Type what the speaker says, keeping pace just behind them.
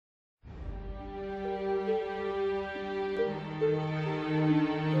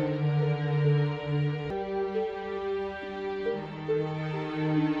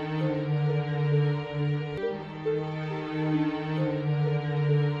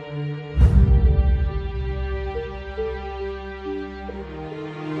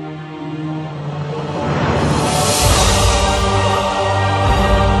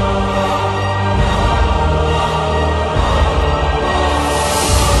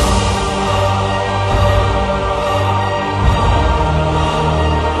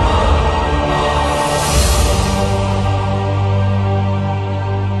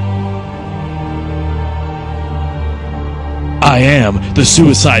the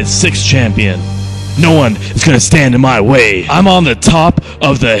Suicide 6 champion. No one is gonna stand in my way. I'm on the top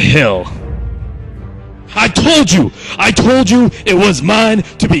of the hill. I told you it was mine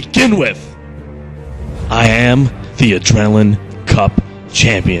to begin with. I am the Adrenaline Cup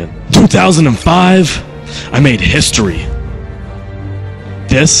champion. 2005, I made history.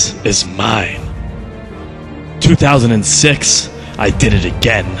 This is mine. 2006, I did it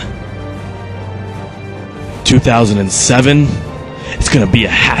again. 2007, it's gonna be a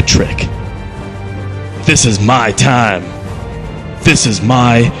hat trick. This is my time. This is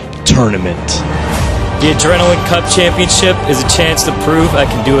my tournament. The Adrenaline Cup Championship is a chance to prove I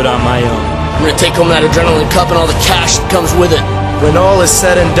can do it on my own. I'm gonna take home that Adrenaline Cup and all the cash that comes with it. When all is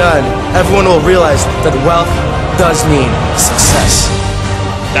said and done, everyone will realize that wealth does mean success.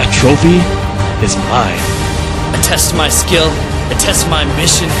 That trophy is mine. I test my skill, I test my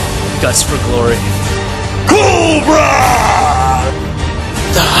mission, guts for glory. Cobra!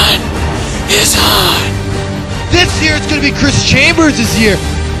 The hunt is on. This year it's gonna be Chris Chambers' year.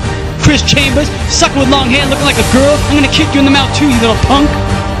 Chris Chambers, sucker with long hair looking like a girl. I'm gonna kick you in the mouth too, you little punk.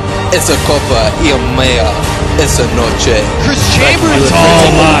 Esa copa y mea esa noche. Chris Chambers It's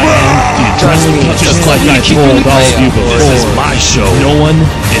all mine. The Adrenaline Cup, just like I told all of you before. This is my show. No one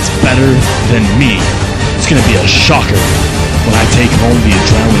is better than me. It's gonna be a shocker when I take home the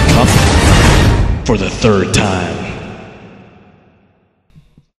Adrenaline Cup for the third time.